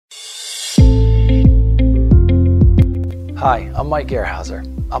Hi, I'm Mike Gerhauser.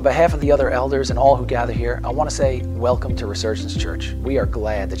 On behalf of the other elders and all who gather here, I want to say welcome to Resurgence Church. We are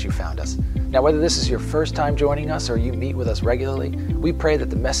glad that you found us. Now, whether this is your first time joining us or you meet with us regularly, we pray that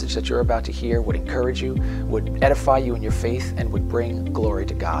the message that you're about to hear would encourage you, would edify you in your faith, and would bring glory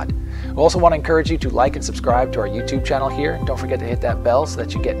to God. We also want to encourage you to like and subscribe to our YouTube channel here. Don't forget to hit that bell so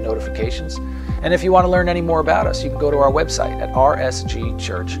that you get notifications. And if you want to learn any more about us, you can go to our website at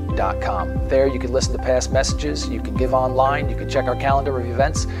rsgchurch.com. There you can listen to past messages, you can give online, you can check our calendar of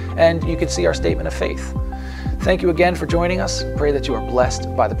events, and you can see our statement of faith. Thank you again for joining us. Pray that you are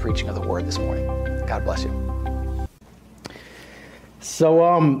blessed by the preaching of the word this morning. God bless you.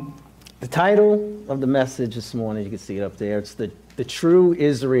 So the title of the message this morning, you can see it up there. It's the true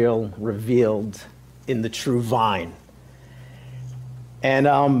Israel revealed in the true vine. And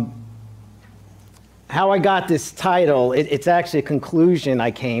how I got this title, it's actually a conclusion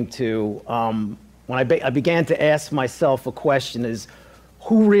I came to when I began to ask myself a question is,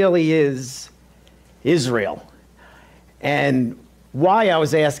 who really is Israel? And why I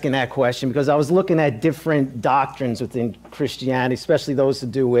was asking that question, because I was looking at different doctrines within Christianity, especially those to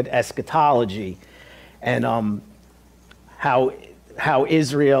do with eschatology, and how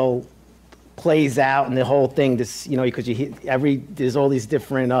Israel plays out and the whole thing. This, because there's all these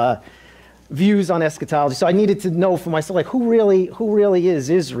different views on eschatology. So I needed to know for myself, like, who really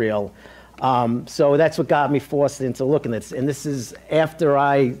is Israel? So that's what got me forced into looking at this. And this is after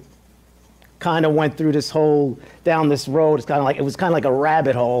I kind of went through down this road. It was kind of like a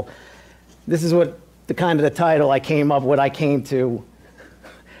rabbit hole. This is what the title I came up, what I came to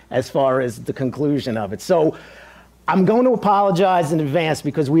as far as the conclusion of it. So I'm going to apologize in advance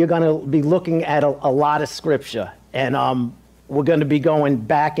because we are going to be looking at a lot of scripture, and we're going to be going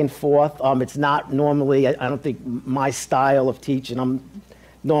back and forth. It's not normally, I don't think, my style of teaching. I'm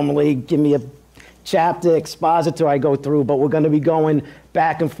normally give me a chapter expositor I go through, but we're going to be going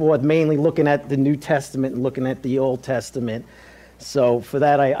back and forth, mainly looking at the New Testament and looking at the Old Testament. So for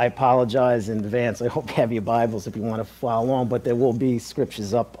that, I apologize in advance. I hope you have your Bibles if you want to follow along, but there will be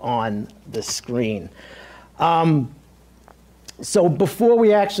scriptures up on the screen. So before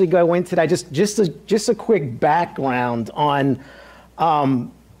we actually go into that, just a quick background on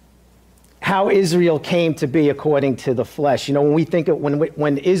how Israel came to be according to the flesh. When we think of when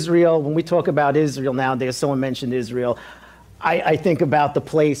we talk about Israel nowadays, someone mentioned Israel, I think about the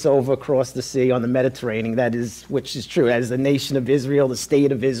place over across the sea on the Mediterranean, which is true, as the nation of Israel, the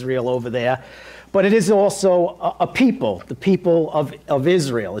state of Israel over there. But it is also a people, the people of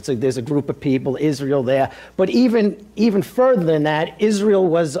Israel. There's a group of people, Israel there. But even further than that, Israel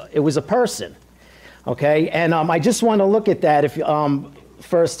was a person. Okay, and I just want to look at that.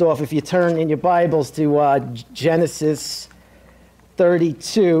 First off, if you turn in your Bibles to Genesis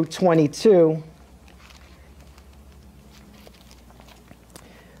 32:22.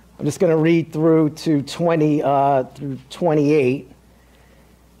 I'm just going to read through to 28.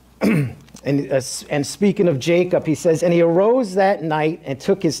 And speaking of Jacob, he says, "And he arose that night and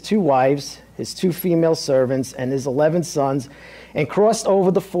took his 2 wives, his 2 female servants, and his 11 sons, and crossed over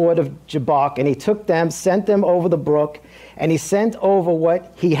the ford of Jabbok. And he took them, sent them over the brook, and he sent over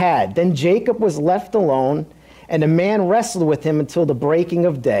what he had. Then Jacob was left alone, and a man wrestled with him until the breaking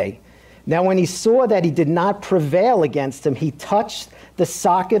of day. Now when he saw that he did not prevail against him, he touched the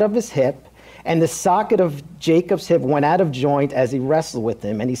socket of his hip, and the socket of Jacob's hip went out of joint as he wrestled with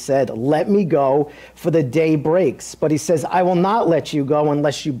him. And he said, 'Let me go, for the day breaks.' But he says, 'I will not let you go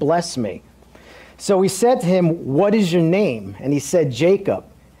unless you bless me.' So he said to him, 'What is your name?' And he said, 'Jacob.'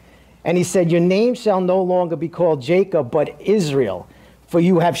 And he said, 'Your name shall no longer be called Jacob, but Israel, for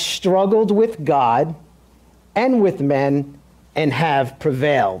you have struggled with God and with men and have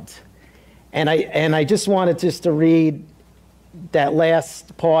prevailed.'" And I just wanted to read that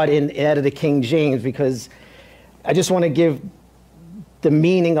last part out of the King James, because I just want to give the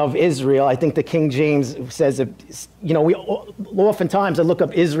meaning of Israel. I think the King James says, oftentimes I look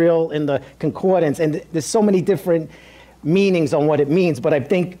up Israel in the concordance, and there's so many different meanings on what it means, but I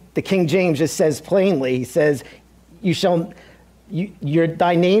think the King James just says plainly, he says,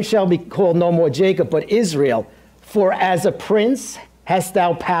 thy name shall be called no more Jacob, but Israel, for as a prince hast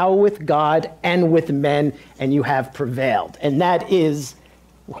thou power with God and with men, and you have prevailed. And that is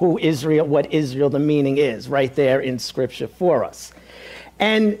what Israel, the meaning is, right there in Scripture for us.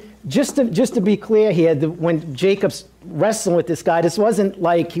 And just to be clear here, when Jacob's wrestling with this guy, this wasn't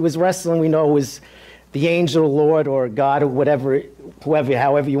like he was wrestling, we know, was the angel of the Lord or God or whoever,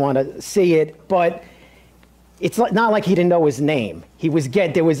 however you want to see it, but it's not like he didn't know his name. There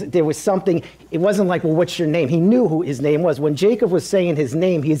was something, it wasn't like, well, what's your name? He knew who his name was. When Jacob was saying his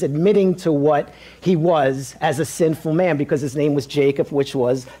name, he's admitting to what he was as a sinful man, because his name was Jacob, which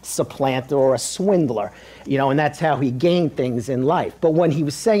was supplanter or a swindler, and that's how he gained things in life. But when he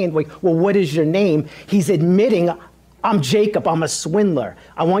was saying, like, well, what is your name? He's admitting, I'm Jacob, I'm a swindler.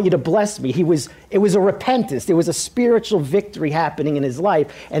 I want you to bless me. It was a repentance. There was a spiritual victory happening in his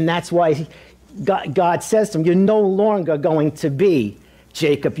life, and that's why God says to him, you're no longer going to be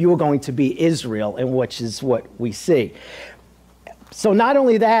Jacob, you are going to be Israel, and which is what we see. So not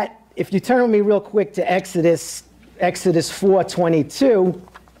only that, if you turn with me real quick to Exodus 4:22,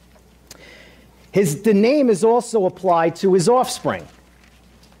 the name is also applied to his offspring.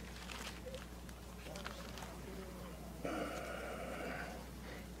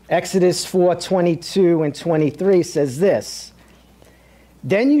 Exodus 4:22 and 23 says this.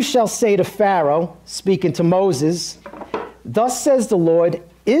 Then you shall say to Pharaoh, speaking to Moses, thus says the Lord,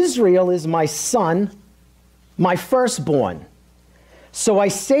 Israel is my son, my firstborn. So I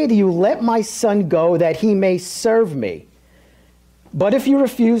say to you, let my son go that he may serve me. But if you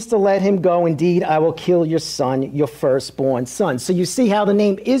refuse to let him go, indeed, I will kill your son, your firstborn son. So you see how the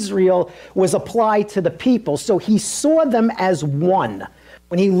name Israel was applied to the people. So he saw them as one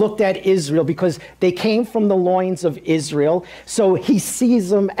when he looked at Israel, because they came from the loins of Israel. So he sees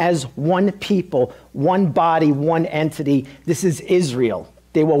them as one people, one body, one entity. This is Israel.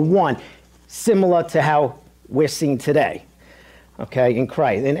 They were one, similar to how we're seeing today, okay, in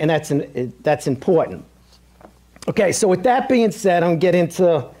Christ. And that's important. Okay, so with that being said, I'm going to get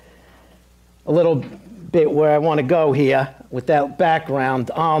into a little bit where I want to go here with that background.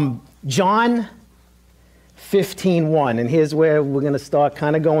 John 15:1, and here's where we're going to start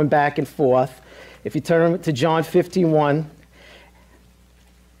kind of going back and forth. If you turn to John 15:1,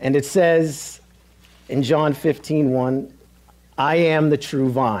 and it says in John 15:1, I am the true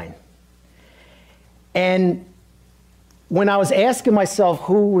vine. And when I was asking myself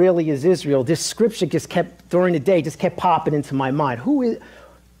who really is Israel, this scripture just kept, during the day, just kept popping into my mind. Who is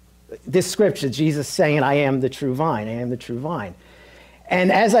this scripture? Jesus saying, I am the true vine, I am the true vine. And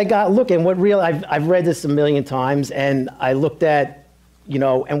as I got looking, I've read this a million times, and I looked at,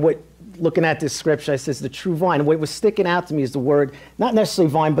 looking at this scripture, I says the true vine. And what was sticking out to me is the word, not necessarily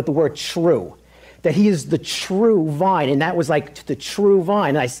vine, but the word true. That he is the true vine, and that was like the true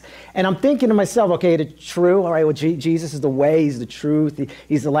vine. And I'm thinking to myself, okay, the true, all right, well, Jesus is the way, he's the truth,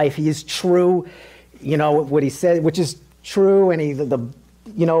 he's the life, he is true, what he said, which is true, and he's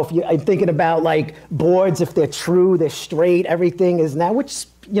I'm thinking about like boards, if they're true, they're straight, everything is now, which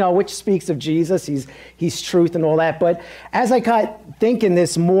speaks of Jesus, he's truth and all that. But as I got thinking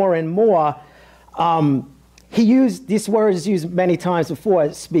this more and more, this word is used many times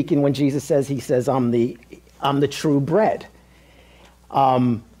before, speaking when Jesus says, I'm the true bread.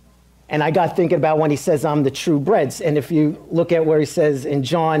 And I got thinking about when he says, I'm the true bread. And if you look at where he says in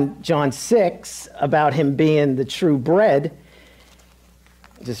John 6 about him being the true bread,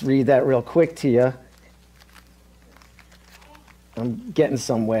 just read that real quick to you. I'm getting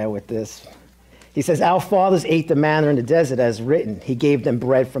somewhere with this. He says, our fathers ate the manna in the desert as written. He gave them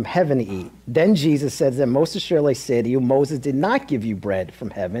bread from heaven to eat. Then Jesus said to them, most assuredly I say to you, Moses did not give you bread from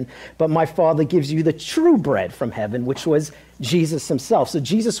heaven, but my Father gives you the true bread from heaven, which was Jesus himself. So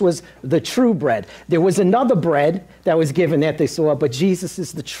Jesus was the true bread. There was another bread that was given that they saw, but Jesus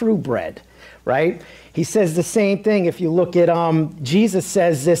is the true bread, right? He says the same thing. If you look at, Jesus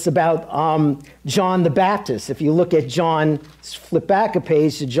says this about John the Baptist. If you look at John, flip back a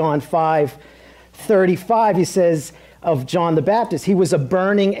page to John 5:35, he says of John the Baptist, he was a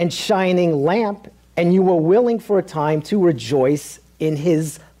burning and shining lamp, and you were willing for a time to rejoice in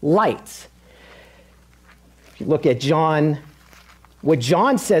his light. If you look at John, what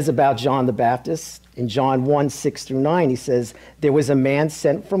John says about John the Baptist, in John 1:6-9, he says, there was a man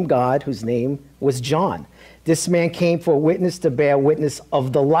sent from God whose name was John. This man came for a witness to bear witness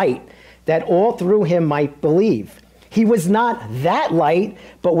of the light, that all through him might believe. He was not that light,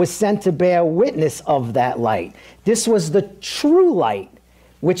 but was sent to bear witness of that light. This was the true light,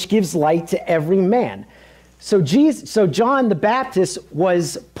 which gives light to every man. So John the Baptist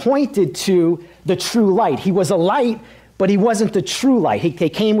was pointed to the true light. He was a light, but he wasn't the true light. He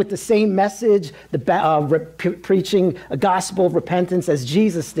came with the same message, preaching a gospel of repentance as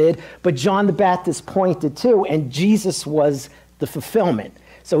Jesus did, but John the Baptist pointed to, and Jesus was the fulfillment.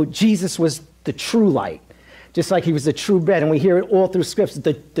 So Jesus was the true light, just like he was the true bread. And we hear it all through Scripture,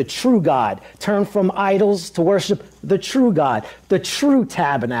 the true God. Turn from idols to worship the true God, the true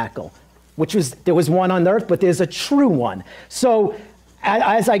tabernacle, there was one on earth, but there's a true one. So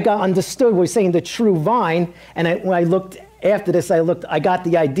as I got understood, we're saying the true vine, and when I looked after this, I got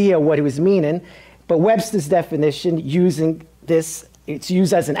the idea what he was meaning. But Webster's definition, using this, it's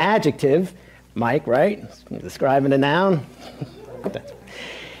used as an adjective, Mike, right? Describing a noun.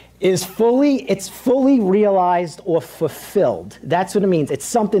 It's fully realized or fulfilled. That's what it means. It's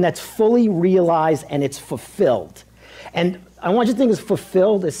something that's fully realized and it's fulfilled. And I want you to think of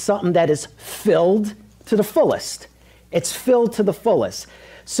fulfilled as something that is filled to the fullest. It's filled to the fullest.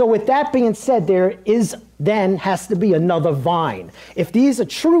 So with that being said, there has to be another vine. If these are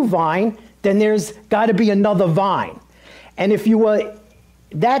true vine, then there's got to be another vine. And if you were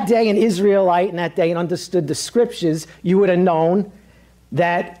that day an Israelite in that day and understood the scriptures, you would have known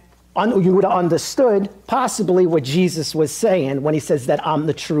that, you would have understood possibly what Jesus was saying when he says that I'm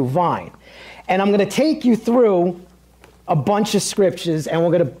the true vine. And I'm going to take you through a bunch of scriptures, and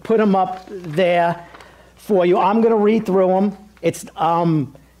we're going to put them up there for you. I'm going to read through them. It's,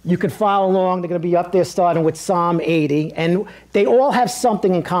 you can follow along. They're going to be up there starting with Psalm 80. And they all have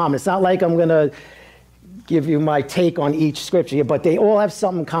something in common. It's not like I'm going to give you my take on each scripture here, but they all have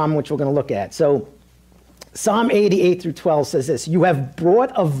something in common, which we're going to look at. So Psalm 88 through 12 says this: "You have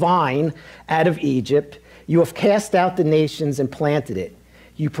brought a vine out of Egypt. You have cast out the nations and planted it.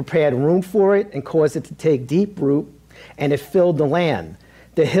 You prepared room for it and caused it to take deep root, and it filled the land.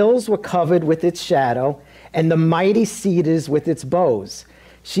 The hills were covered with its shadow, and the mighty cedars with its boughs.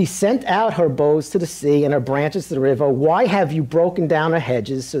 She sent out her boughs to the sea and her branches to the river. Why have you broken down her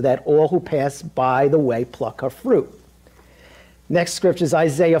hedges so that all who pass by the way pluck her fruit?" Next scripture is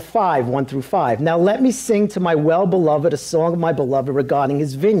Isaiah 5, 1 through 5. "Now let me sing to my well-beloved a song of my beloved regarding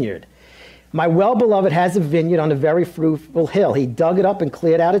his vineyard. My well-beloved has a vineyard on a very fruitful hill. He dug it up and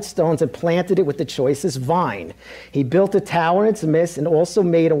cleared out its stones and planted it with the choicest vine. He built a tower in its midst and also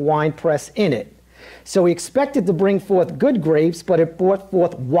made a wine press in it. So he expected to bring forth good grapes, but it brought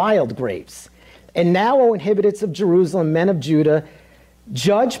forth wild grapes. And now, O inhabitants of Jerusalem, men of Judah,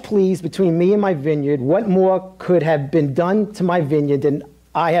 judge, please, between me and my vineyard. What more could have been done to my vineyard than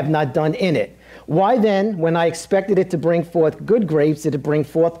I have not done in it? Why then, when I expected it to bring forth good grapes, did it bring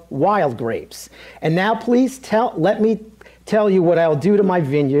forth wild grapes? And now, please, let me tell you what I will do to my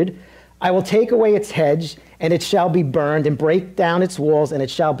vineyard. I will take away its hedge, and it shall be burned, and break down its walls, and it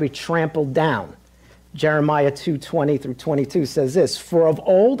shall be trampled down." Jeremiah 2:20 through 22 says this: "For of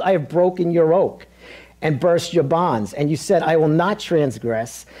old I have broken your oak and burst your bonds, and you said, I will not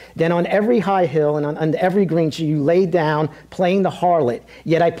transgress. Then on every high hill and on every green tree you lay down, playing the harlot.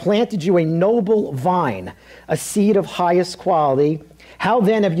 Yet I planted you a noble vine, a seed of highest quality. How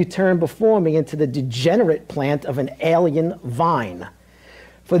then have you turned before me into the degenerate plant of an alien vine?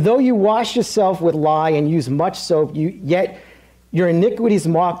 For though you wash yourself with lye and use much soap, yet your iniquities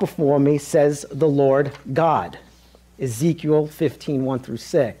mark before me, says the Lord God." Ezekiel 15, 1 through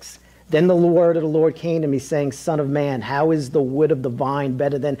 6. "Then the word of the Lord came to me, saying, Son of man, how is the wood of the vine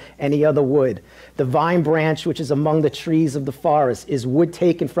better than any other wood? The vine branch which is among the trees of the forest, is wood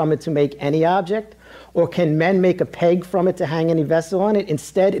taken from it to make any object? Or can men make a peg from it to hang any vessel on it?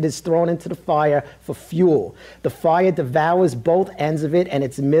 Instead, it is thrown into the fire for fuel. The fire devours both ends of it, and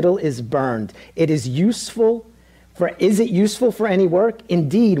its middle is burned. Is it useful for any work?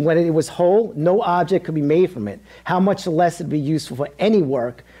 Indeed, when it was whole, no object could be made from it. How much less it would be useful for any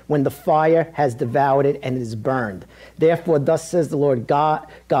work when the fire has devoured it and it is burned. Therefore, thus says the Lord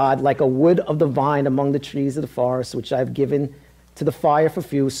God, like a wood of the vine among the trees of the forest, which I have given to the fire for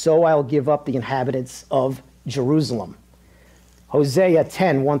fuel, so I will give up the inhabitants of Jerusalem." Hosea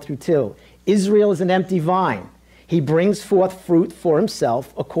 10, 1 through 2. "Israel is an empty vine. He brings forth fruit for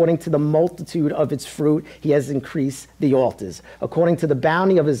himself. According to the multitude of its fruit, he has increased the altars. According to the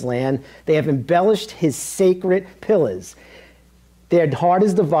bounty of his land, they have embellished his sacred pillars. Their heart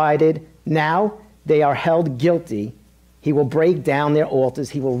is divided. Now they are held guilty. He will break down their altars.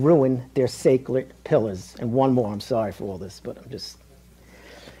 He will ruin their sacred pillars." And one more. I'm sorry for all this, but I'm just...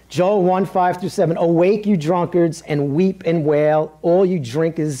 Joel 1, 5 through 7. "Awake, you drunkards, and weep and wail, all you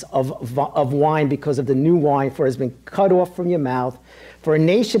drinkers of wine, because of the new wine, for it has been cut off from your mouth. For a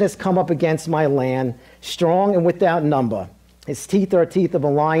nation has come up against my land, strong and without number. His teeth are teeth of a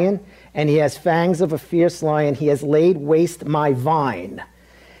lion, and he has fangs of a fierce lion. He has laid waste my vine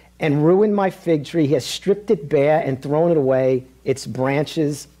and ruined my fig tree. He has stripped it bare and thrown it away. Its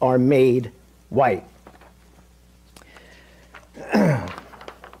branches are made white."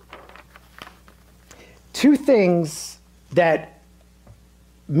 Two things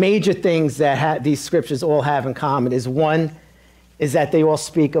major things that these scriptures all have in common is, one, is that they all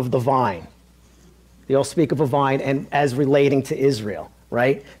speak of the vine. They all speak of a vine and as relating to Israel,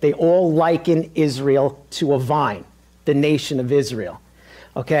 right? They all liken Israel to a vine, the nation of Israel.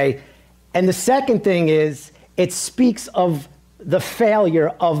 Okay? And the second thing is, it speaks of the failure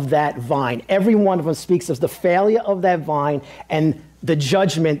of that vine. Every one of them speaks of the failure of that vine and the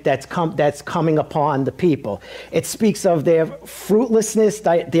judgment that's coming upon the people. It speaks of their fruitlessness,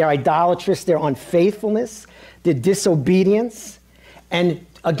 their idolatrous, their unfaithfulness, their disobedience, and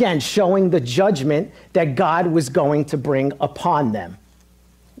again, showing the judgment that God was going to bring upon them.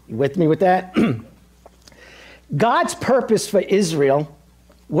 You with me with that? God's purpose for Israel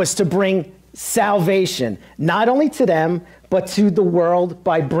was to bring salvation, not only to them, but to the world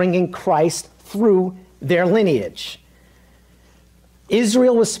by bringing Christ through their lineage.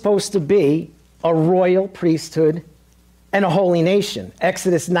 Israel was supposed to be a royal priesthood and a holy nation.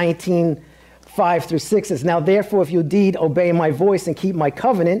 Exodus 19:5-6 says, "Now therefore, if you indeed obey my voice and keep my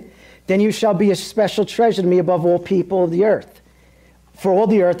covenant, then you shall be a special treasure to me above all people of the earth. For all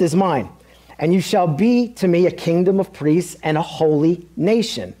the earth is mine. And you shall be to me a kingdom of priests and a holy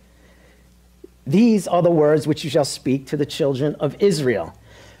nation. These are the words which you shall speak to the children of Israel."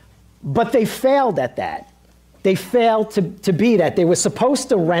 But they failed at that. They failed to be that. They were supposed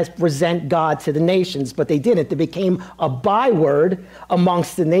to represent God to the nations, but they didn't. They became a byword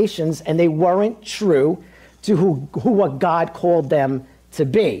amongst the nations, and they weren't true to what God called them to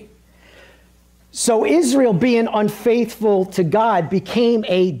be. So Israel, being unfaithful to God, became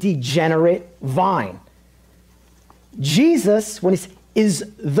a degenerate vine. Jesus, when he is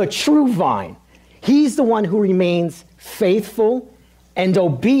the true vine, he's the one who remains faithful and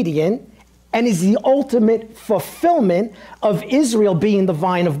obedient and is the ultimate fulfillment of Israel being the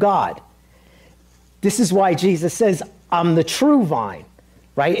vine of God. This is why Jesus says, "I'm the true vine,"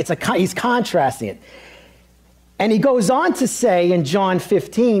 right? He's contrasting it. And he goes on to say in John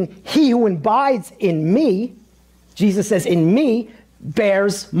 15, "He who abides in me," Jesus says, "in me,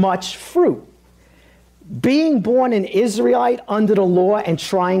 bears much fruit." Being born an Israelite under the law and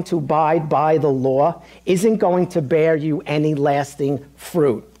trying to abide by the law isn't going to bear you any lasting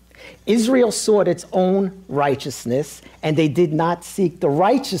fruit. Israel sought its own righteousness, and they did not seek the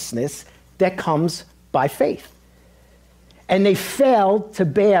righteousness that comes by faith. And they failed to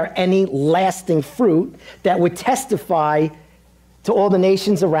bear any lasting fruit that would testify to all the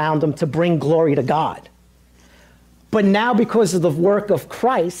nations around them to bring glory to God. But now, because of the work of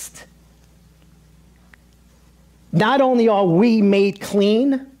Christ, not only are we made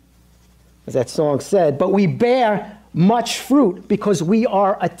clean, as that song said, but we bear much fruit because we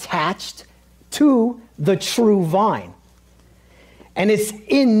are attached to the true vine. And it's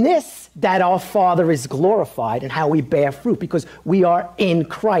in this that our Father is glorified and how we bear fruit, because we are in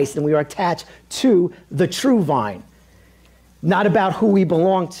Christ and we are attached to the true vine, not about who we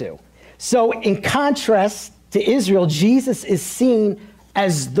belong to. So in contrast to Israel, Jesus is seen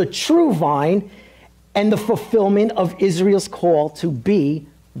as the true vine and the fulfillment of Israel's call to be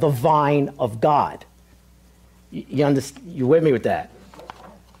the vine of God. You with me with that?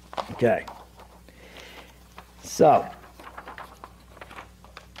 Okay. So,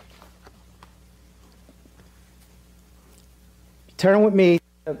 turn with me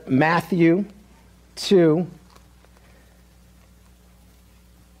to Matthew 2.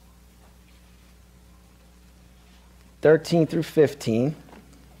 (13 through 15).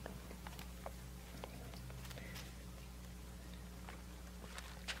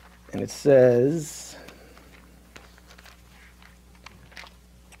 And it says,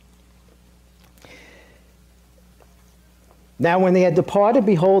 "Now when they had departed,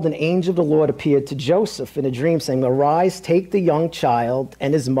 behold, an angel of the Lord appeared to Joseph in a dream, saying, 'Arise, take the young child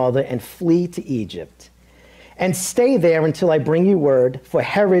and his mother, and flee to Egypt, and stay there until I bring you word, for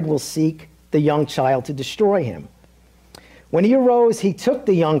Herod will seek the young child to destroy him.' When he arose, he took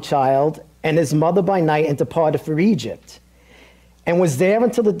the young child and his mother by night and departed for Egypt, and was there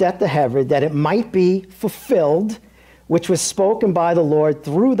until the death of Herod, that it might be fulfilled, which was spoken by the Lord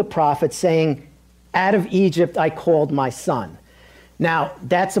through the prophet, saying, 'Out of Egypt I called my son.'" Now,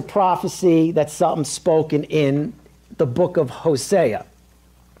 that's a prophecy, that's something spoken in the book of Hosea.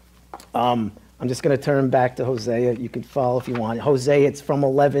 I'm just going to turn back to Hosea. You can follow if you want. Hosea, it's from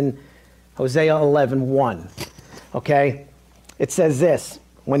Hosea 11:1. Okay? It says this: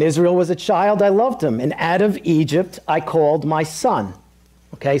 "When Israel was a child, I loved him, and out of Egypt I called my son."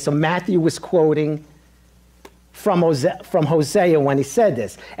 Okay, so Matthew was quoting from Hosea when he said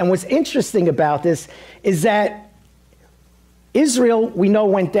this. And what's interesting about this is that Israel, we know,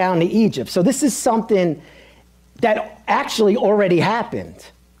 went down to Egypt. So this is something that actually already happened,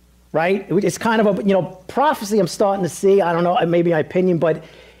 right? It's kind of a, prophecy I'm starting to see. I don't know, maybe my opinion, but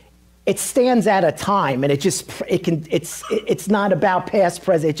it stands at a time, and it's not about past,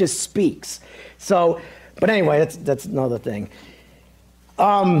 present, it just speaks. So, but anyway, that's another thing.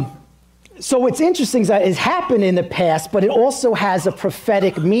 So what's interesting is that it's happened in the past, but it also has a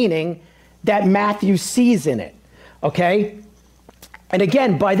prophetic meaning that Matthew sees in it, okay? And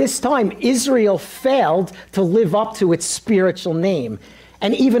again, by this time, Israel failed to live up to its spiritual name,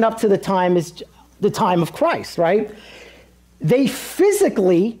 and even up to the time of Christ, right? They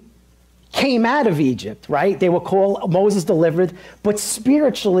physically came out of Egypt, right? They were called, Moses delivered, but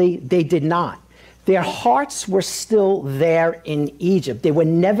spiritually they did not. Their hearts were still there in Egypt. They were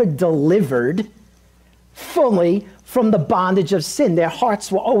never delivered fully from the bondage of sin. Their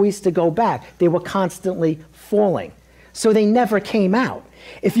hearts were always to go back. They were constantly falling. So they never came out.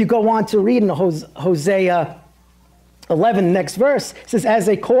 If you go on to read in Hosea 11, the next verse, it says, as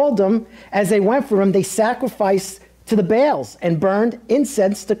they called them, as they went for him, they sacrificed to the Baals and burned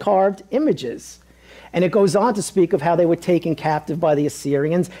incense to carved images. And it goes on to speak of how they were taken captive by the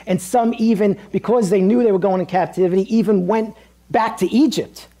Assyrians, and some even, because they knew they were going in captivity, even went back to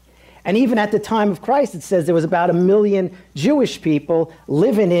Egypt. And even at the time of Christ, it says there was about 1 million Jewish people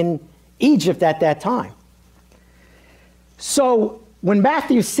living in Egypt at that time. So when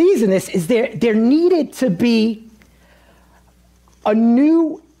Matthew sees in this, is there needed to be a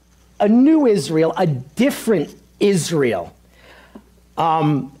new Israel, a different Israel.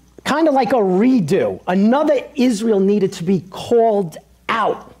 Kind of like a redo. Another Israel needed to be called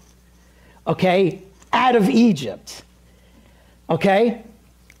out, okay, out of Egypt, okay?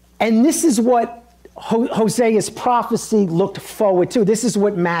 And this is what Hosea's prophecy looked forward to. This is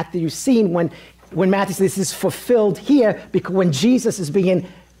what Matthew's seen when Matthew says this is fulfilled here, because when Jesus is being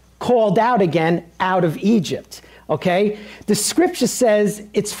called out again out of Egypt. Okay? The scripture says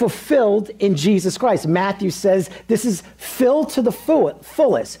it's fulfilled in Jesus Christ. Matthew says this is filled to the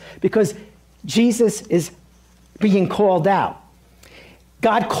fullest because Jesus is being called out.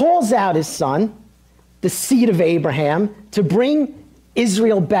 God calls out his son, the seed of Abraham, to bring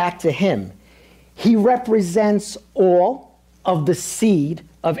Israel back to him. He represents all of the seed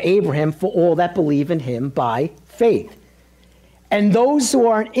of Abraham for all that believe in him by faith. And those who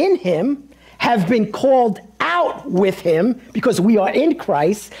aren't in him have been called out with him because we are in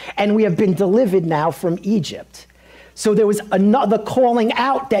Christ and we have been delivered now from Egypt. So there was another calling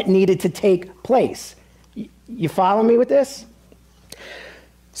out that needed to take place. You follow me with this?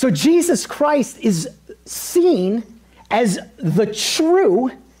 So Jesus Christ is seen as the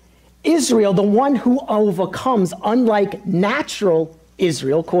true Israel, the one who overcomes, unlike natural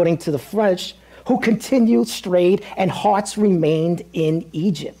Israel, according to the flesh, who continued strayed and hearts remained in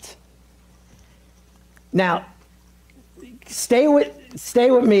Egypt. Now, stay with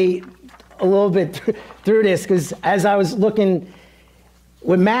me a little bit through this, because as I was looking,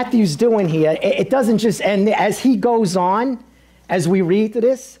 what Matthew's doing here, it doesn't just end. As he goes on, as we read through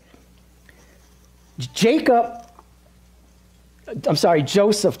this,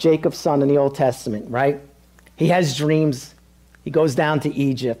 Joseph, Jacob's son in the Old Testament, right? He has dreams. He goes down to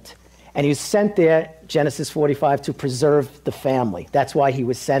Egypt, and he was sent there, Genesis 45, to preserve the family. That's why he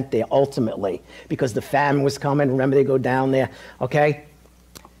was sent there ultimately, because the famine was coming. Remember, they go down there, okay?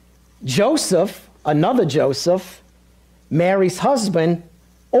 Joseph, another Joseph, Mary's husband,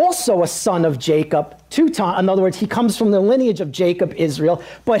 also a son of Jacob, 2 times. In other words, he comes from the lineage of Jacob, Israel,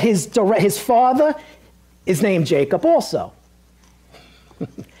 but his father is named Jacob also.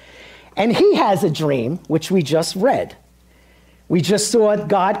 And he has a dream, which we just read. We just saw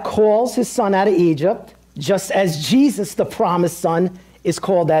God calls his son out of Egypt, just as Jesus, the promised son, is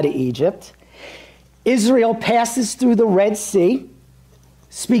called out of Egypt. Israel passes through the Red Sea,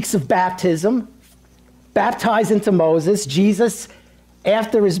 speaks of baptism, baptized into Moses. Jesus,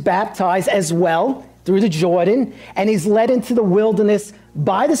 after is baptized as well through the Jordan, and he's led into the wilderness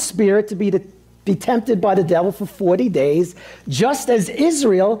by the Spirit to be tempted by the devil for 40 days, just as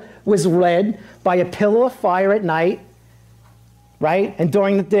Israel was led by a pillar of fire at night, right? And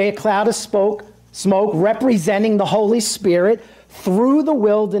during the day, a cloud of smoke representing the Holy Spirit through the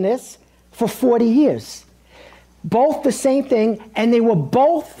wilderness for 40 years. Both the same thing, and they were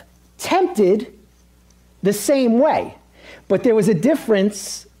both tempted the same way. But there was a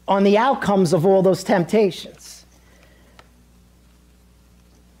difference on the outcomes of all those temptations.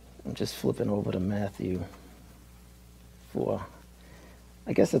 I'm just flipping over to Matthew 4.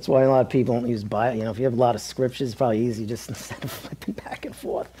 I guess that's why a lot of people don't use Bible. You know, if you have a lot of scriptures, it's probably easy just instead of flipping back and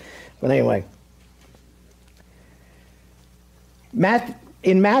forth. But anyway.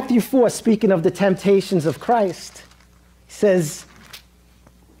 In Matthew 4, speaking of the temptations of Christ, he says,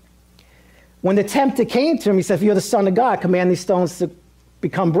 when the tempter came to him, he said, if you're the Son of God, command these stones to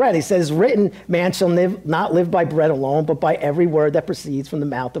become bread. He says, written, man shall not live by bread alone, but by every word that proceeds from the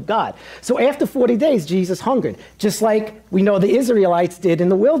mouth of God. So after 40 days, Jesus hungered, just like we know the Israelites did in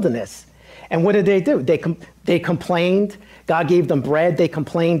the wilderness. And what did they do? They complained. God gave them bread. They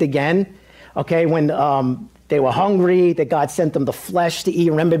complained again. Okay, when they were hungry, that God sent them the flesh to eat.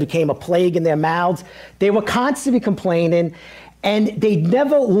 Remember, it became a plague in their mouths. They were constantly complaining, and they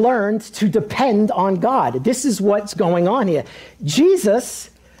never learned to depend on God. This is what's going on here. Jesus,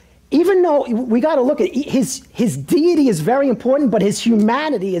 even though we got to look at his deity is very important, but his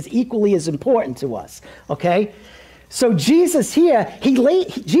humanity is equally as important to us. Okay, so Jesus here,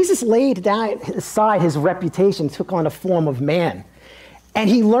 Jesus laid down aside his reputation, took on a form of man. And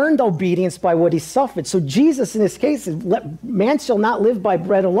he learned obedience by what he suffered. So Jesus, in this case, said, man shall not live by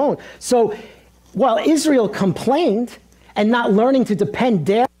bread alone. So while Israel complained and not learning to depend,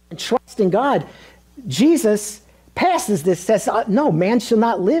 dare, and trust in God, Jesus passes this, says, no, man shall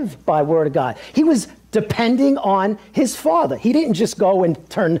not live by word of God. He was depending on his Father. He didn't just go and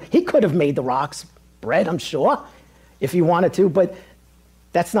he could have made the rocks bread, I'm sure, if he wanted to, but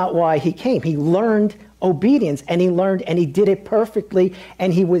that's not why he came. He learned obedience, and he did it perfectly,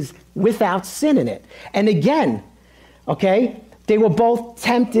 and he was without sin in it. And again, okay, they were both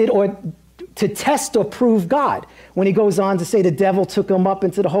tempted or to test or prove God. When he goes on to say the devil took him up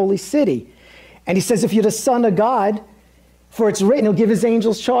into the holy city. And he says, if you're the Son of God, for it's written, he'll give his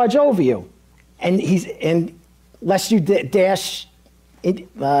angels charge over you. And lest you dash in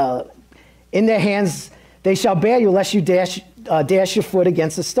their hands, they shall bear you, lest you dash your foot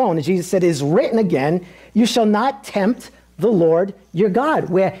against a stone. And Jesus said, it is written again, you shall not tempt the Lord your God.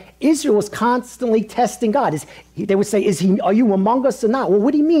 Where Israel was constantly testing God. They would say, are you among us or not? Well,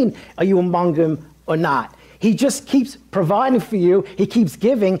 what do you mean, are you among them or not? He just keeps providing for you. He keeps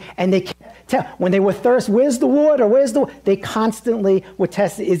giving. And they when they were thirsty, where's the water? They constantly were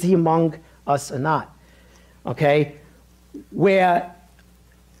tested, is he among us or not? Okay? Where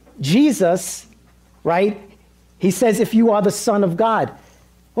Jesus, right? He says, if you are the Son of God.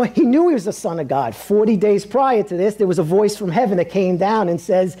 Well, he knew he was the Son of God. 40 days prior to this, there was a voice from heaven that came down and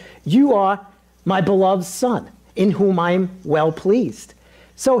says, you are my beloved Son, in whom I'm well pleased.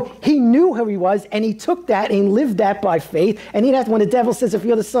 So he knew who he was, and he took that and lived that by faith. And when the devil says, if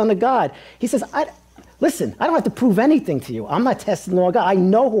you're the Son of God, he says, listen, I don't have to prove anything to you. I'm not testing the Lord God. I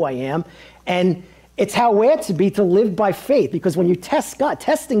know who I am. And it's how we're to be, to live by faith. Because when you test God,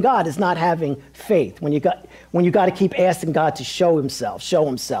 testing God is not having faith. When you got to keep asking God to show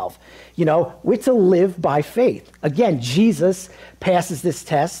himself. You know, we're to live by faith. Again, Jesus passes this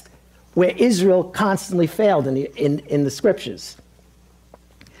test where Israel constantly failed in the scriptures.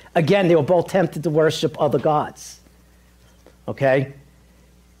 Again, they were both tempted to worship other gods. Okay?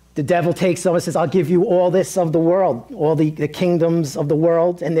 The devil takes over and says, I'll give you all this of the world, all the kingdoms of the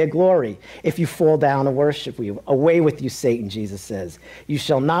world and their glory, if you fall down and worship you. Away with you, Satan, Jesus says. You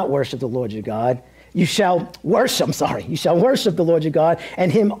shall not worship the Lord your God. You shall worship the Lord your God,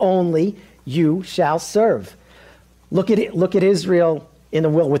 and him only you shall serve. Look at Israel in the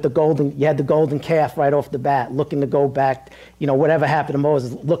wilderness with you had the golden calf right off the bat, looking to go back, whatever happened to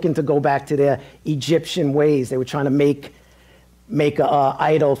Moses, looking to go back to their Egyptian ways. They were trying to make an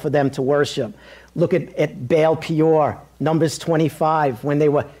idol for them to worship. Look at Baal Peor, Numbers 25, when they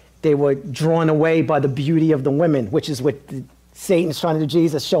were drawn away by the beauty of the women, which is what Satan's trying to do.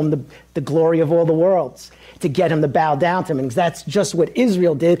 Jesus, show him the glory of all the worlds, to get him to bow down to him. Because that's just what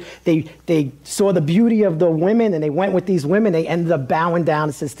Israel did. They saw the beauty of the women, and they went with these women. They ended up bowing down,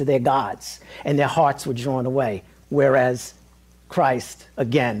 it says, to their gods, and their hearts were drawn away. Whereas Christ,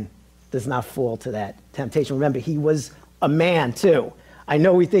 again, does not fall to that temptation. Remember, he was a man too. I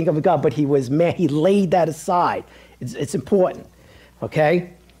know we think of a God, but he was man. He laid that aside. It's important,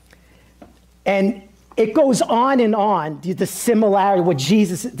 okay? And it goes on and on, the similarity with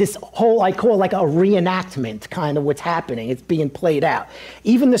Jesus, this whole, I call it like a reenactment, kind of what's happening. It's being played out.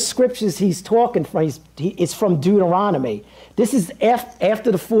 Even the scriptures he's talking from, it's from Deuteronomy. This is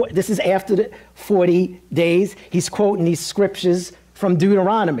after the 40 days. He's quoting these scriptures from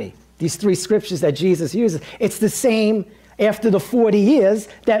Deuteronomy. These three scriptures that Jesus uses. It's the same after the 40 years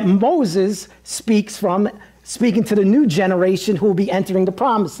that Moses speaking to the new generation who will be entering the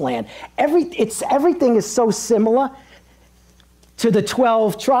promised land. Everything is so similar to the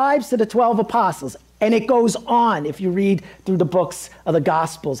 12 tribes, to the 12 apostles. And it goes on if you read through the books of the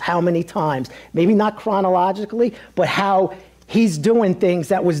Gospels, how many times, maybe not chronologically, but how he's doing things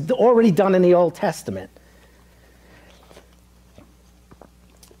that was already done in the Old Testament.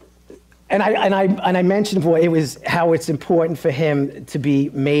 And I mentioned before, it was how it's important for him to be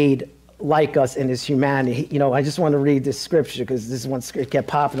made like us in his humanity. You know, I just want to read this scripture because this one kept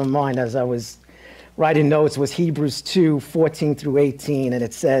popping in mind as I was writing notes. Was Hebrews 2:14-18, and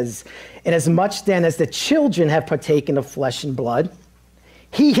it says, "Inasmuch then as the children have partaken of flesh and blood,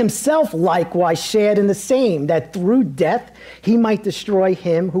 he himself likewise shared in the same, that through death he might destroy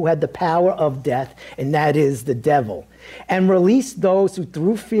him who had the power of death, and that is the devil, and release those who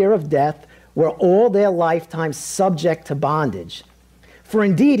through fear of death were all their lifetime subject to bondage. For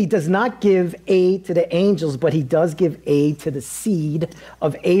indeed he does not give aid to the angels, but he does give aid to the seed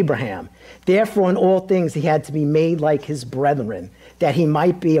of Abraham. Therefore in all things he had to be made like his brethren, that he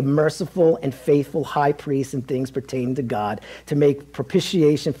might be a merciful and faithful high priest in things pertaining to God, to make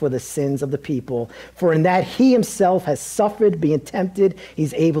propitiation for the sins of the people. For in that he himself has suffered, being tempted,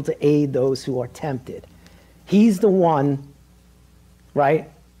 he's able to aid those who are tempted." He's the one, right,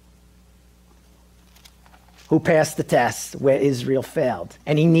 who passed the test where Israel failed.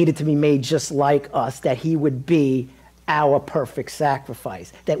 And he needed to be made just like us, that he would be our perfect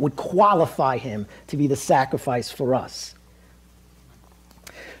sacrifice, that would qualify him to be the sacrifice for us.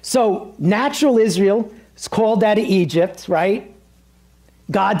 So natural Israel is called out of Egypt, right?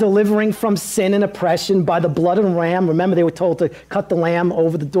 God delivering from sin and oppression by the blood of the lamb. Remember, they were told to cut the lamb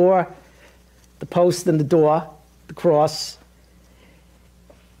over the door, the post and the door, the cross.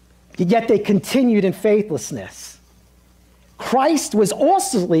 Yet they continued in faithlessness. Christ was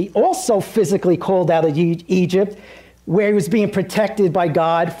also physically called out of Egypt, where he was being protected by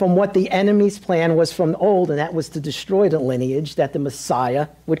God from what the enemy's plan was from old, and that was to destroy the lineage that the Messiah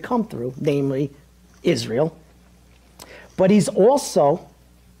would come through, namely Israel. But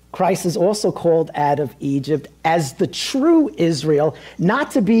Christ is also called out of Egypt as the true Israel,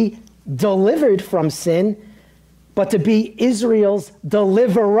 not to be delivered from sin, but to be Israel's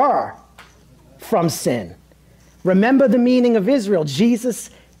deliverer from sin. Remember the meaning of Israel. Jesus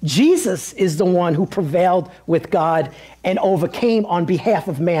is the one who prevailed with God and overcame on behalf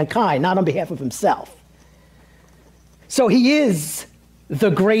of mankind, not on behalf of himself. So he is the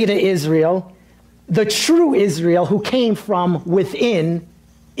greater Israel, the true Israel who came from within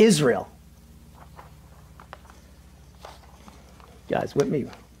Israel. You guys with me?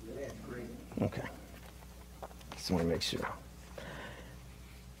 Okay. Just want to make sure.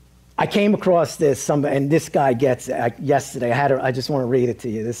 I came across this, and this guy gets it. Yesterday. I just want to read it to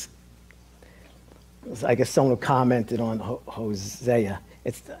you. I guess someone commented on Hosea.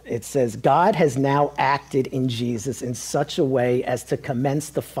 It says, "God has now acted in Jesus in such a way as to commence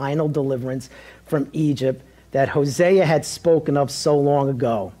the final deliverance from Egypt that Hosea had spoken of so long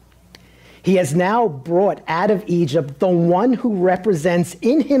ago. He has now brought out of Egypt the one who represents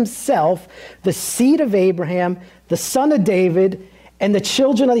in himself the seed of Abraham, the son of David, and the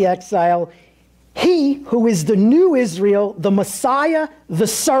children of the exile. He who is the new Israel, the Messiah, the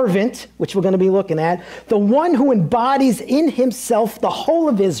servant," which we're going to be looking at, "the one who embodies in himself the whole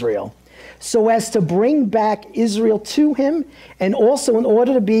of Israel, so as to bring back Israel to him, and also in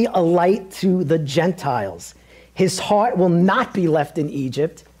order to be a light to the Gentiles. His heart will not be left in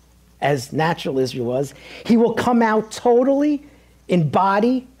Egypt, as natural Israel was. He will come out totally in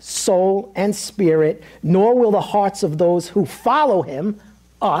body, soul, and spirit, nor will the hearts of those who follow him,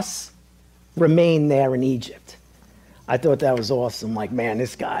 us, remain there in Egypt." I thought that was awesome. Like, man,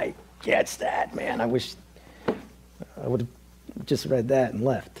 this guy gets that, man. I wish I would have just read that and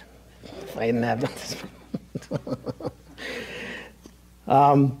left. If I didn't have this.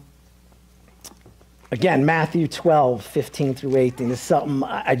 Again, Matthew 12:15-18 is something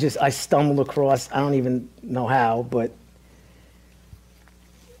I stumbled across. I don't even know how, but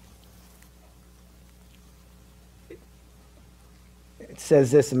it says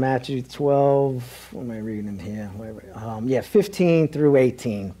this in Matthew 12. What am I reading here?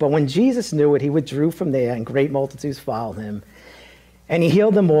 15-18. "But when Jesus knew it, he withdrew from there, and great multitudes followed him. And he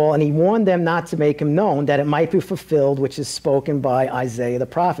healed them all, and he warned them not to make him known, that it might be fulfilled, which is spoken by Isaiah the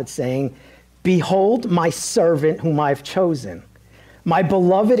prophet, saying, 'Behold my servant whom I have chosen, my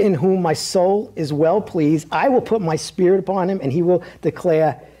beloved in whom my soul is well pleased. I will put my spirit upon him, and he will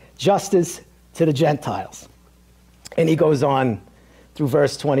declare justice to the Gentiles.'" And he goes on through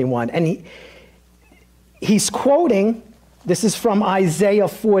verse 21. And he's quoting, this is from Isaiah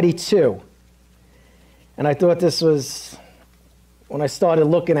 42. And I thought this was, when I started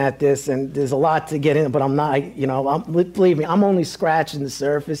looking at this, and there's a lot to get in, but I'm not, believe me, I'm only scratching the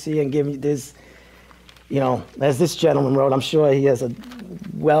surface here and giving you this, as this gentleman wrote, I'm sure he has a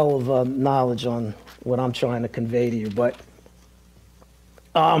well of knowledge on what I'm trying to convey to you. But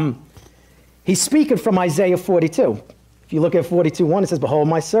he's speaking from Isaiah 42. If you look at 42:1, it says, behold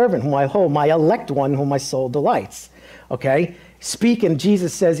my servant whom I hold, my elect one whom my soul delights. Okay? Speaking,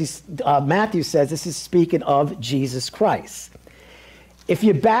 Jesus says, Matthew says this is speaking of Jesus Christ. If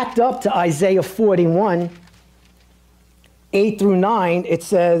you backed up to Isaiah 41, 8 through 9, it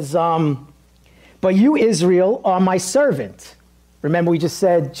says, but you, Israel, are my servant. Remember, we just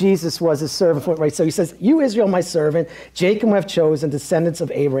said Jesus was his servant, right? So he says, you, Israel, my servant, Jacob I have chosen, descendants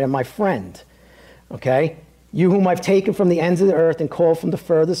of Abraham, my friend. Okay? You whom I've taken from the ends of the earth and called from the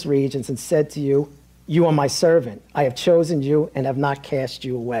furthest regions and said to you, you are my servant. I have chosen you and have not cast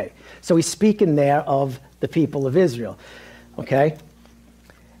you away. So he's speaking there of the people of Israel. Okay?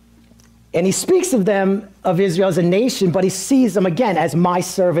 And he speaks of them, of Israel as a nation, but he sees them again as my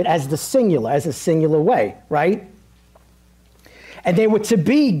servant, as the singular, as a singular way, right? And they were to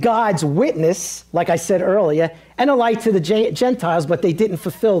be God's witness, like I said earlier, and a light to the Gentiles, but they didn't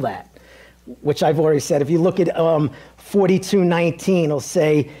fulfill that, which I've already said. If you look at 42:19, it'll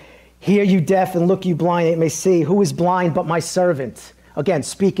say, hear you deaf and look you blind, it may see. Who is blind but my servant? Again,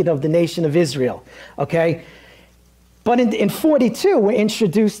 speaking of the nation of Israel, okay? But in 42, we're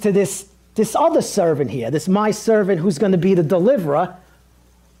introduced to this other servant here, this my servant who's going to be the deliverer,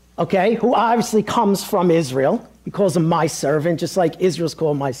 okay, who obviously comes from Israel. He calls him my servant, just like Israel's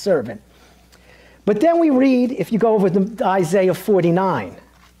called my servant. But then we read, if you go over to Isaiah 49,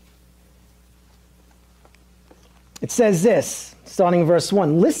 it says this, starting in verse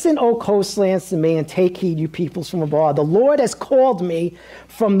 1, listen, O coastlands, to me, and take heed, you peoples from abroad. The Lord has called me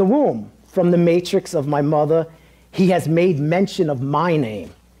from the womb, from the matrix of my mother. He has made mention of my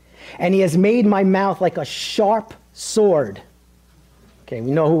name, and he has made my mouth like a sharp sword. Okay,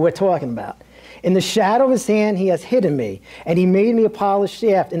 we know who we're talking about. In the shadow of his hand he has hidden me, and he made me a polished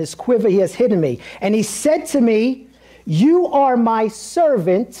shaft. In his quiver he has hidden me. And he said to me, you are my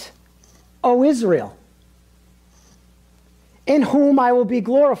servant, O Israel, in whom I will be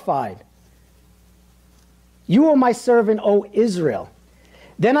glorified. You are my servant, O Israel.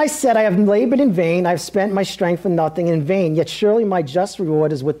 Then I said, I have labored in vain, I have spent my strength for nothing in vain, yet surely my just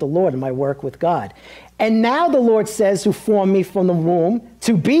reward is with the Lord and my work with God. And now the Lord says, who formed me from the womb,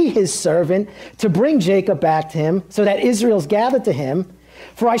 to be his servant, to bring Jacob back to him, so that Israel's gathered to him.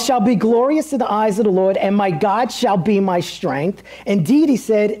 For I shall be glorious in the eyes of the Lord, and my God shall be my strength. Indeed, he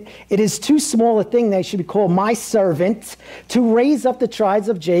said, it is too small a thing that he should be called my servant, to raise up the tribes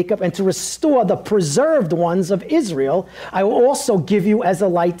of Jacob and to restore the preserved ones of Israel. I will also give you as a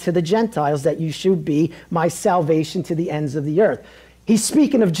light to the Gentiles, that you should be my salvation to the ends of the earth. He's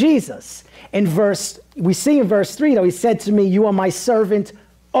speaking of Jesus. We see in verse 3, though, he said to me, you are my servant,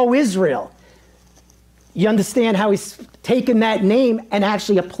 O Israel. You understand how he's taken that name and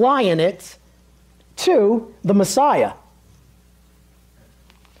actually applying it to the Messiah.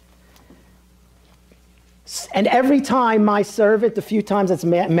 And every time my servant, the few times that's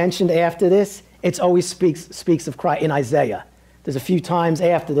mentioned after this, it always speaks of Christ in Isaiah. There's a few times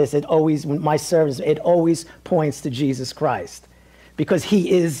after this, it always points to Jesus Christ. Because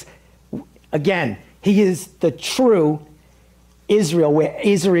he is, again, he is the true Israel, where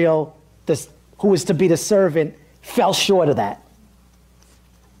Israel, who was to be the servant, fell short of that.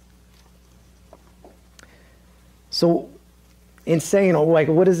 So, in saying, like,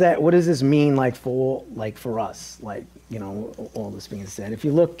 what does this mean, like, for us? Like, you know, all this being said. If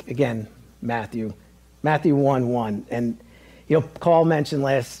you look, again, Matthew 1:1, and, you know, Carl mentioned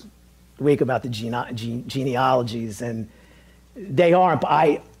last week about the genealogies, and they aren't,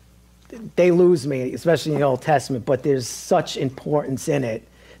 they lose me, especially in the Old Testament, but there's such importance in it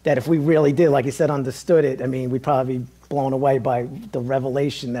that if we really did, like he said, understood it, I mean, we'd probably be blown away by the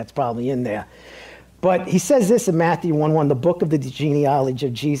revelation that's probably in there. But he says this in Matthew 1:1, the book of the genealogy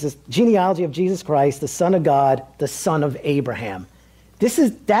of Jesus Christ, the Son of God, the son of Abraham.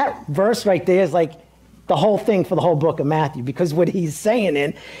 That verse right there is like the whole thing for the whole book of Matthew, because what he's saying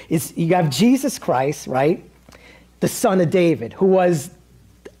in is you have Jesus Christ, right? The son of David, it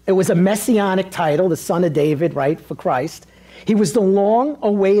was a messianic title, the son of David, right, for Christ. He was the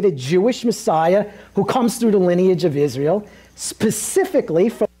long-awaited Jewish Messiah who comes through the lineage of Israel, specifically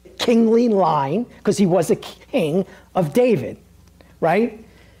from the kingly line, because he was a king of David, right?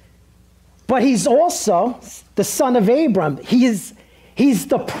 But he's also the son of Abram. He's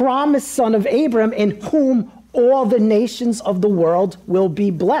the promised son of Abram, in whom all the nations of the world will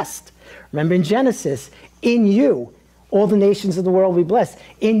be blessed. Remember in Genesis, in you, all the nations of the world will be blessed.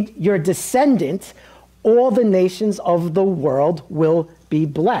 In your descendant, all the nations of the world will be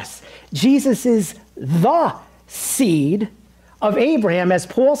blessed. Jesus is the seed of Abraham, as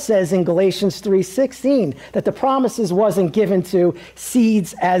Paul says in Galatians 3:16, that the promises wasn't given to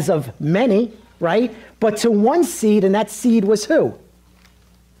seeds as of many, right? But to one seed, and that seed was who?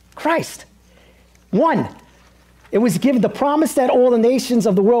 Christ. One. It was given, the promise that all the nations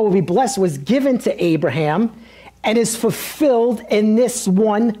of the world will be blessed was given to Abraham and is fulfilled in this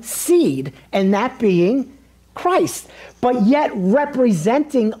one seed, and that being Christ. But yet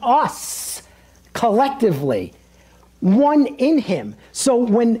representing us collectively, one in him. So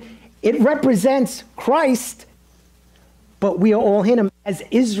when it represents Christ, but we are all in him, as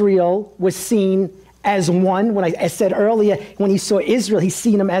Israel was seen as one. When I said earlier, when he saw Israel, he's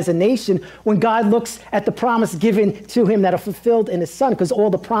seen him as a nation. When God looks at the promise given to him that are fulfilled in his son, because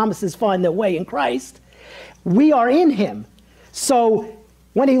all the promises find their way in Christ, we are in him. So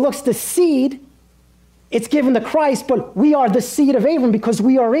when he looks to seed, it's given to Christ, but we are the seed of Abraham because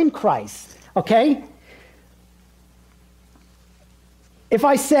we are in Christ, okay? If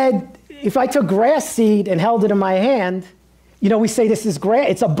I took grass seed and held it in my hand, you know, we say this is grass,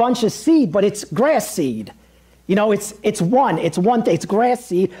 it's a bunch of seed, but it's grass seed. You know, it's one thing, it's grass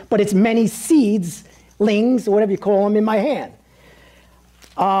seed, but it's many seedlings, or whatever you call them, in my hand.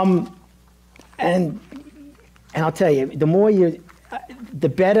 And I'll tell you, the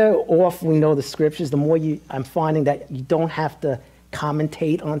better off we know the scriptures, the more I'm finding that you don't have to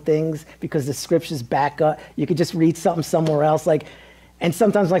commentate on things because the scriptures back up. You could just read something somewhere else, and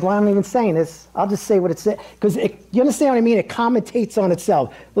sometimes well, I'm not even saying this. I'll just say what it says. Because you understand what I mean? It commentates on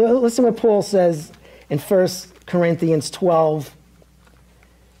itself. Listen what Paul says in 1 Corinthians 12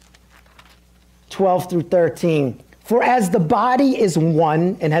 through 13. For as the body is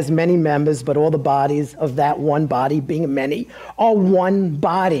one and has many members, but all the bodies of that one body, being many, are one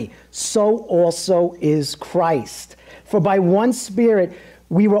body, so also is Christ. For by one Spirit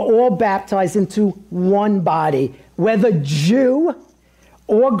we were all baptized into one body, whether Jew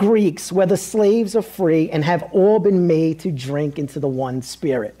or Greeks, whether slaves or free, and have all been made to drink into the one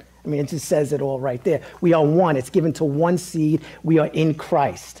Spirit. I mean, it just says it all right there. We are one. It's given to one seed. We are in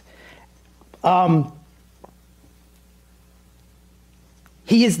Christ.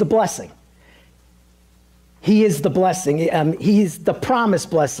 He is the blessing. He is the blessing. He is the promised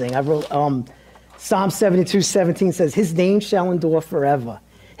blessing. I wrote Psalm 72:17 says, his name shall endure forever.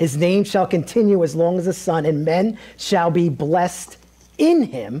 His name shall continue as long as the sun, and men shall be blessed in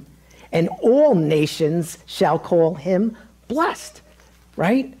him, and all nations shall call him blessed,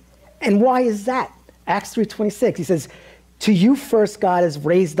 right? And why is that? Acts 3:26, he says, to you first God has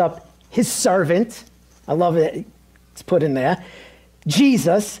raised up his servant, I love it, it's put in there,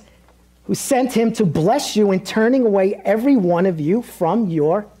 Jesus, who sent him to bless you in turning away every one of you from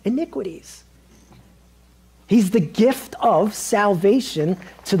your iniquities. He's the gift of salvation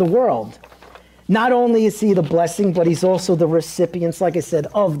to the world. Not only is he the blessing, but he's also the recipient, like I said,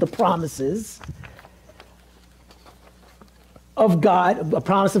 of the promises of God, a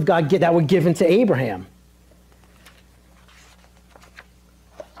promise of God that were given to Abraham.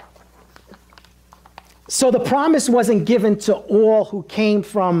 So the promise wasn't given to all who came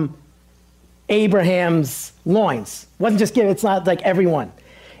from Abraham's loins. It wasn't just given, it's not like everyone.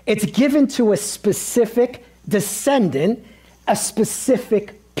 It's given to a specific descendant, a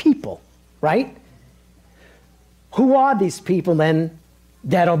specific people, right? Who are these people then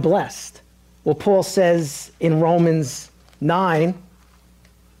that are blessed? Well, Paul says in Romans 9,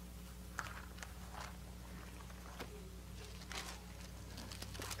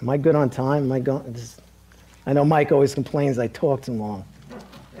 am I good on time? Am I going? I know Mike always complains I talk too long.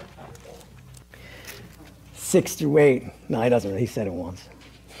 6 through 8. No, he doesn't. He said it once.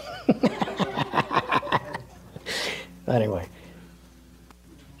 Anyway.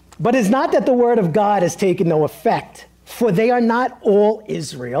 But it's not that the word of God has taken no effect, for they are not all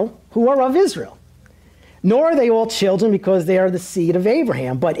Israel who are of Israel, nor are they all children because they are the seed of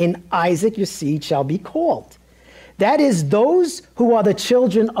Abraham, but in Isaac your seed shall be called. That is, those who are the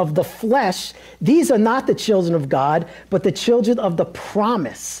children of the flesh, these are not the children of God, but the children of the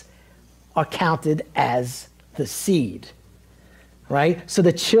promise are counted as the seed, right? So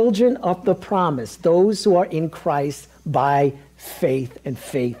the children of the promise, those who are in Christ by faith and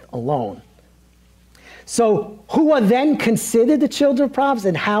faith alone. So who are then considered the children of promise,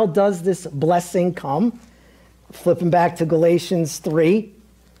 and how does this blessing come? Flipping back to Galatians 3,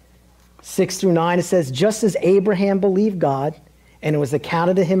 6 through 9, it says, just as Abraham believed God, and it was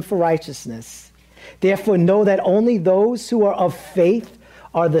accounted to him for righteousness, therefore know that only those who are of faith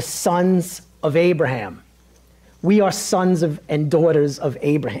are the sons of Abraham. We are sons of and daughters of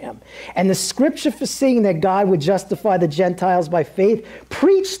Abraham. And the scripture foreseeing that God would justify the Gentiles by faith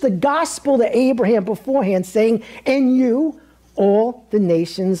preached the gospel to Abraham beforehand, saying, in you all the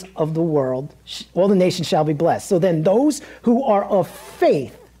nations of the world, all the nations shall be blessed. So then those who are of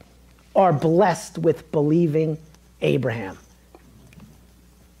faith are blessed with believing Abraham.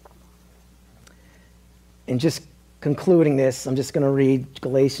 And just concluding this, I'm just going to read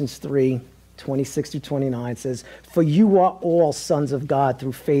Galatians 3:26-29. It says, "For you are all sons of God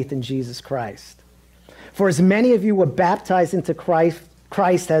through faith in Jesus Christ. For as many of you were baptized into Christ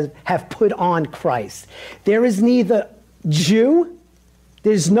have put on Christ. There is neither Jew,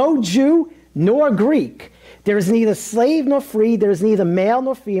 there's no Jew nor Greek. There is neither slave nor free. There is neither male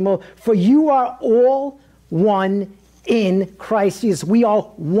nor female. For you are all one in Christ Jesus." We are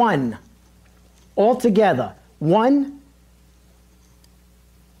one. All together. One.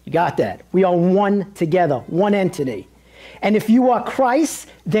 You got that? We are one together. One entity. And if you are Christ,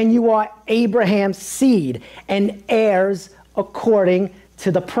 then you are Abraham's seed and heirs according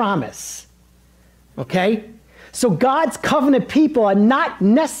to the promise. Okay? So God's covenant people are not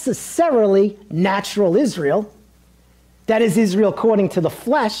necessarily natural Israel. That is Israel according to the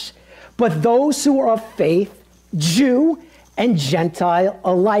flesh. But those who are of faith, Jew and Gentile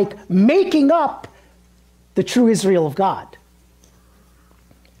alike, making up the true Israel of God.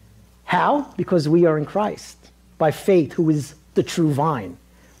 How? Because we are in Christ, by faith, who is the true vine,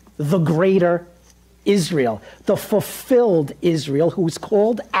 the greater Israel, the fulfilled Israel, who was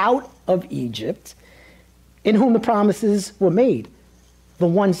called out of Egypt, in whom the promises were made, the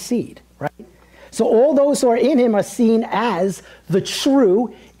one seed, right? So all those who are in him are seen as the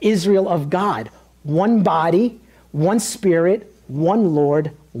true Israel of God. One body, one spirit, one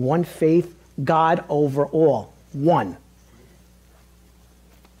Lord, one faith, God over all. One.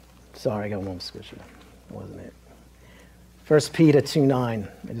 Sorry, I got one scripture. Wasn't it? 1 Peter 2:9.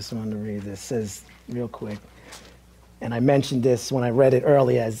 I just wanted to read this. It says real quick. And I mentioned this when I read it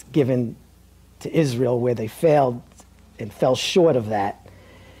earlier as given to Israel where they failed and fell short of that.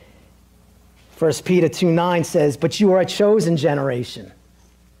 1 Peter 2:9 says, "But you are a chosen generation."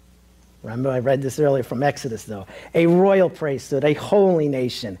 Remember, I read this earlier from Exodus, though. "A royal priesthood, a holy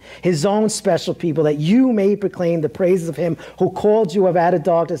nation, his own special people, that you may proclaim the praises of him who called you out of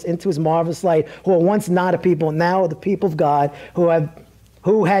darkness into his marvelous light, who were once not a people, now are the people of God,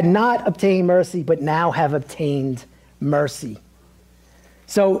 who had not obtained mercy, but now have obtained mercy."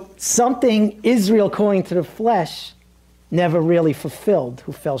 So something Israel, according to the flesh, never really fulfilled,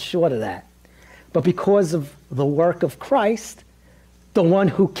 who fell short of that. But because of the work of Christ, the one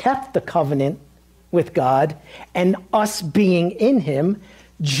who kept the covenant with God, and us being in him,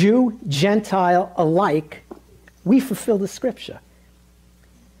 Jew, Gentile alike, we fulfill the scripture.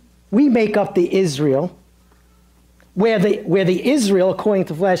 We make up the Israel, where the Israel, according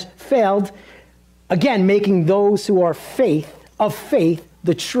to flesh, failed, again, making those who are of faith,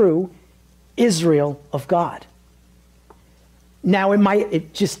 the true Israel of God. Now,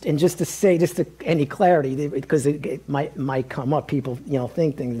 just to say, any clarity, because it might come up, people,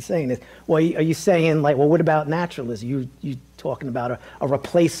 think things and saying this. Well, are you saying, like, well, what about naturalism? You talking about a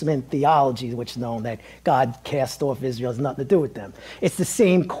replacement theology, which is known that God cast off Israel has nothing to do with them. It's the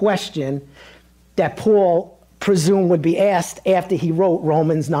same question that Paul presumed would be asked after he wrote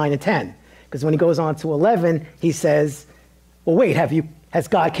Romans 9 and 10. Because when he goes on to 11, he says, well, wait, has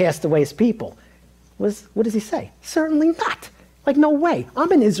God cast away his people? What does he say? Certainly not. Like, no way.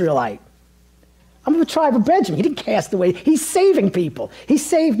 I'm an Israelite. I'm of the tribe of Benjamin. He didn't cast away. He's saving people. He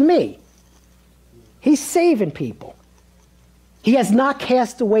saved me. He's saving people. He has not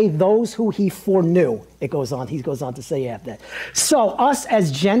cast away those who he foreknew. He goes on to say after that. So us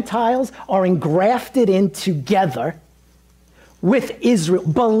as Gentiles are engrafted in together with Israel,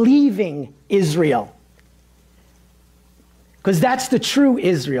 believing Israel. Because that's the true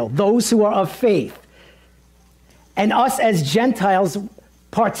Israel, those who are of faith. And us as Gentiles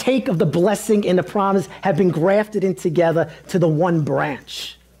partake of the blessing and the promise, have been grafted in together to the one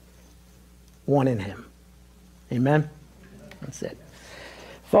branch, one in him. Amen? That's it.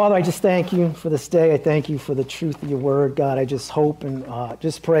 Father, I just thank you for this day. I thank you for the truth of your word, God. I just hope and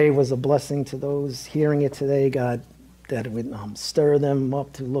just pray it was a blessing to those hearing it today, God, that it would stir them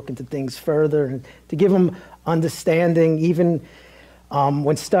up to look into things further and to give them understanding, even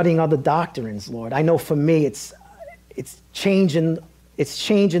when studying other doctrines, Lord. I know for me, it's changing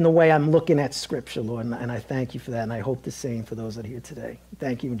the way I'm looking at Scripture, Lord, and I thank you for that, and I hope the same for those that are here today.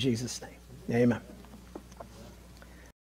 Thank you in Jesus' name. Amen.